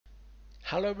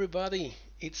Hello everybody,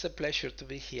 it's a pleasure to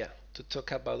be here to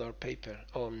talk about our paper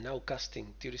on nowcasting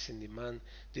theories in demand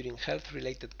during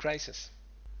health-related crises.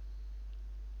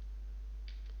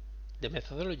 The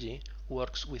methodology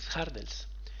works with hurdles,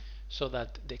 so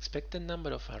that the expected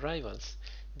number of arrivals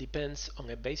depends on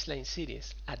a baseline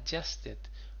series adjusted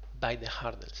by the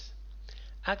hurdles.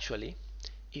 Actually,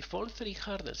 if all three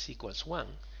hurdles equals 1,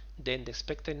 then the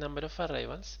expected number of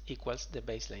arrivals equals the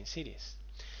baseline series.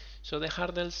 So the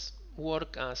hurdles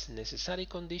work as necessary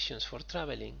conditions for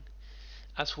traveling,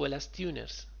 as well as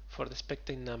tuners for the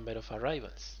expected number of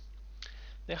arrivals.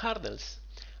 The hurdles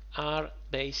are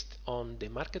based on the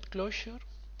market closure,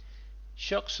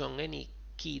 shocks on any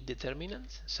key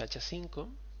determinants such as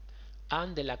income,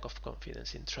 and the lack of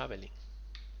confidence in traveling.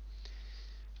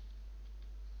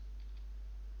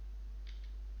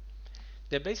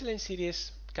 The baseline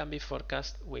series can be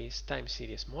forecast with time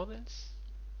series models.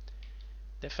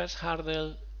 The first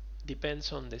hurdle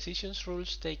depends on decisions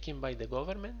rules taken by the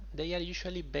government. They are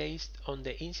usually based on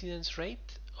the incidence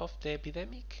rate of the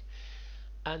epidemic,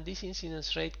 and this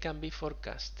incidence rate can be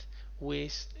forecast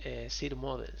with SIR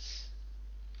models.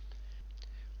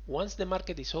 Once the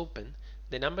market is open,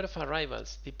 the number of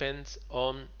arrivals depends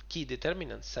on key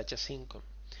determinants such as income.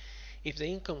 If the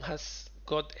income has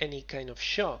got any kind of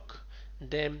shock,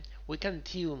 then we can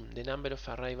tune the number of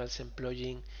arrivals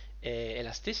employing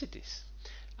elasticities,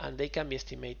 and they can be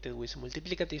estimated with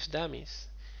multiplicative dummies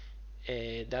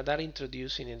that are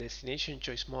introduced in a destination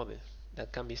choice model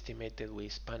that can be estimated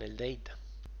with panel data.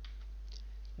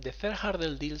 The third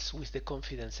hurdle deals with the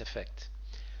confidence effect.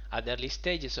 At the early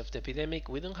stages of the epidemic,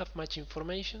 we don't have much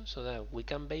information, so that we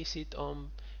can base it on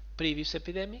previous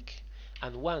epidemic,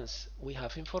 and once we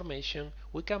have information,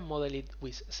 we can model it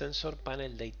with sensor panel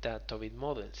data TOBIT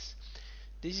models.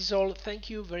 This is all.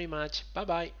 Thank you very much. Bye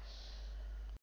bye.